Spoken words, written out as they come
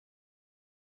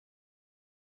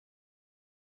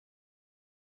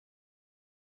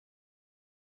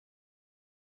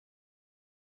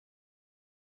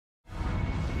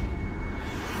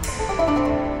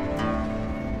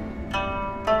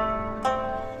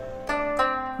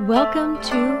Welcome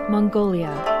to Mongolia.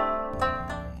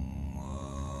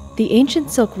 The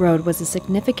ancient Silk Road was a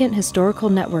significant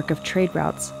historical network of trade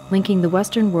routes linking the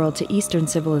Western world to Eastern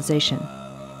civilization.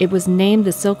 It was named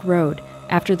the Silk Road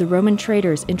after the Roman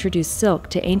traders introduced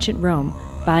silk to ancient Rome,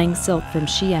 buying silk from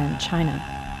Xi'an, China.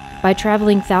 By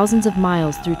traveling thousands of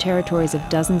miles through territories of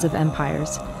dozens of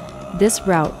empires, this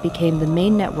route became the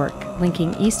main network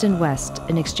linking East and West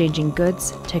in exchanging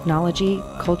goods, technology,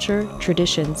 culture,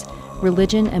 traditions,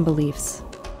 religion, and beliefs.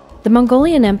 The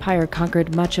Mongolian Empire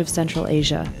conquered much of Central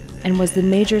Asia and was the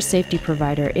major safety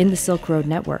provider in the Silk Road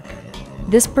network.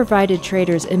 This provided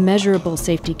traders immeasurable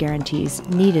safety guarantees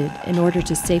needed in order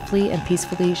to safely and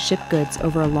peacefully ship goods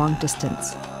over a long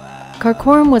distance.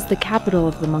 Karakorum was the capital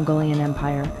of the Mongolian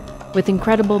Empire, with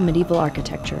incredible medieval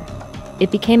architecture. It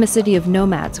became a city of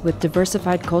nomads with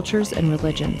diversified cultures and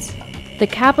religions. The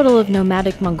capital of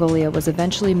nomadic Mongolia was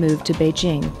eventually moved to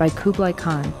Beijing by Kublai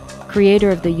Khan, creator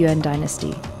of the Yuan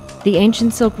dynasty. The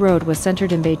ancient Silk Road was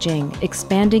centered in Beijing,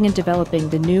 expanding and developing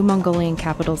the new Mongolian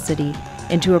capital city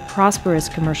into a prosperous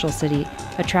commercial city,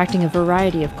 attracting a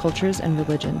variety of cultures and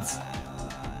religions.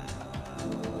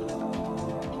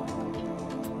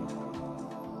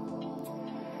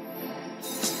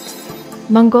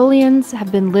 Mongolians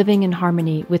have been living in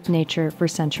harmony with nature for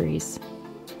centuries,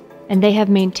 and they have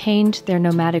maintained their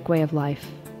nomadic way of life.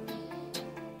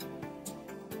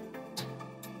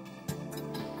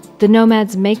 The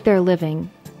nomads make their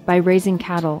living by raising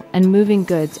cattle and moving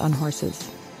goods on horses.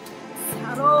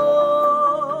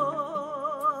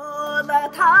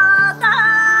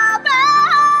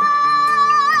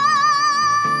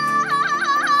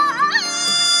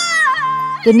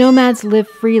 The nomads live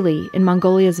freely in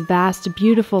Mongolia's vast,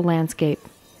 beautiful landscape,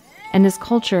 and this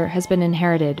culture has been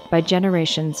inherited by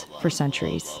generations for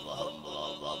centuries.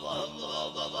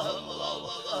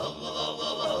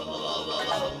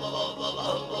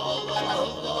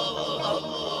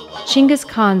 Genghis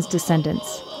Khan's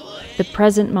descendants, the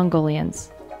present Mongolians,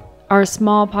 are a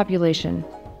small population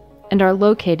and are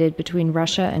located between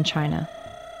Russia and China.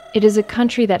 It is a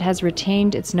country that has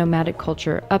retained its nomadic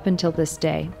culture up until this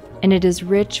day, and it is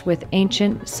rich with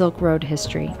ancient Silk Road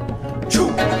history.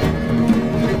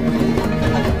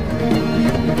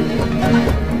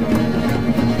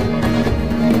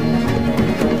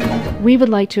 We would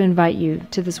like to invite you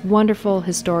to this wonderful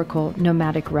historical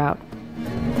nomadic route.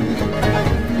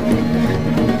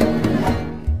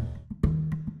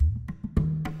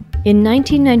 In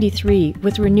 1993,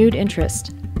 with renewed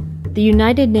interest, the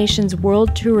United Nations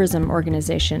World Tourism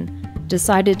Organization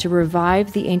decided to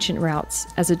revive the ancient routes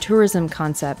as a tourism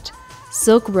concept,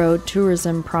 Silk Road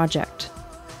Tourism Project,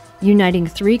 uniting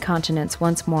 3 continents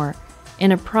once more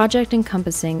in a project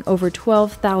encompassing over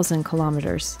 12,000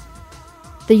 kilometers.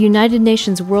 The United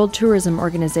Nations World Tourism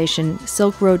Organization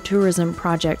Silk Road Tourism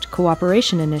Project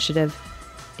Cooperation Initiative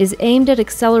is aimed at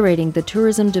accelerating the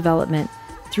tourism development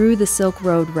through the Silk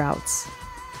Road routes.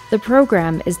 The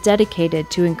program is dedicated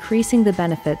to increasing the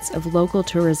benefits of local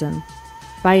tourism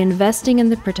by investing in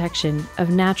the protection of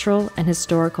natural and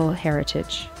historical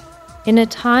heritage. In a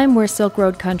time where Silk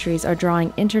Road countries are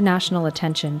drawing international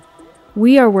attention,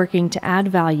 we are working to add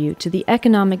value to the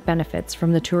economic benefits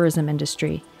from the tourism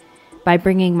industry by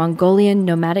bringing Mongolian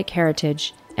nomadic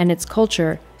heritage and its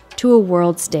culture to a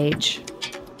world stage.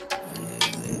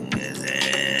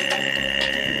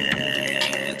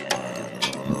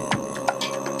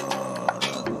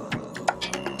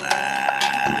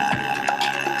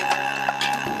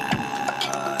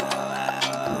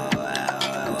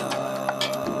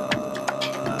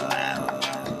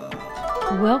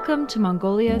 Welcome to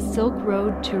Mongolia Silk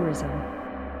Road Tourism.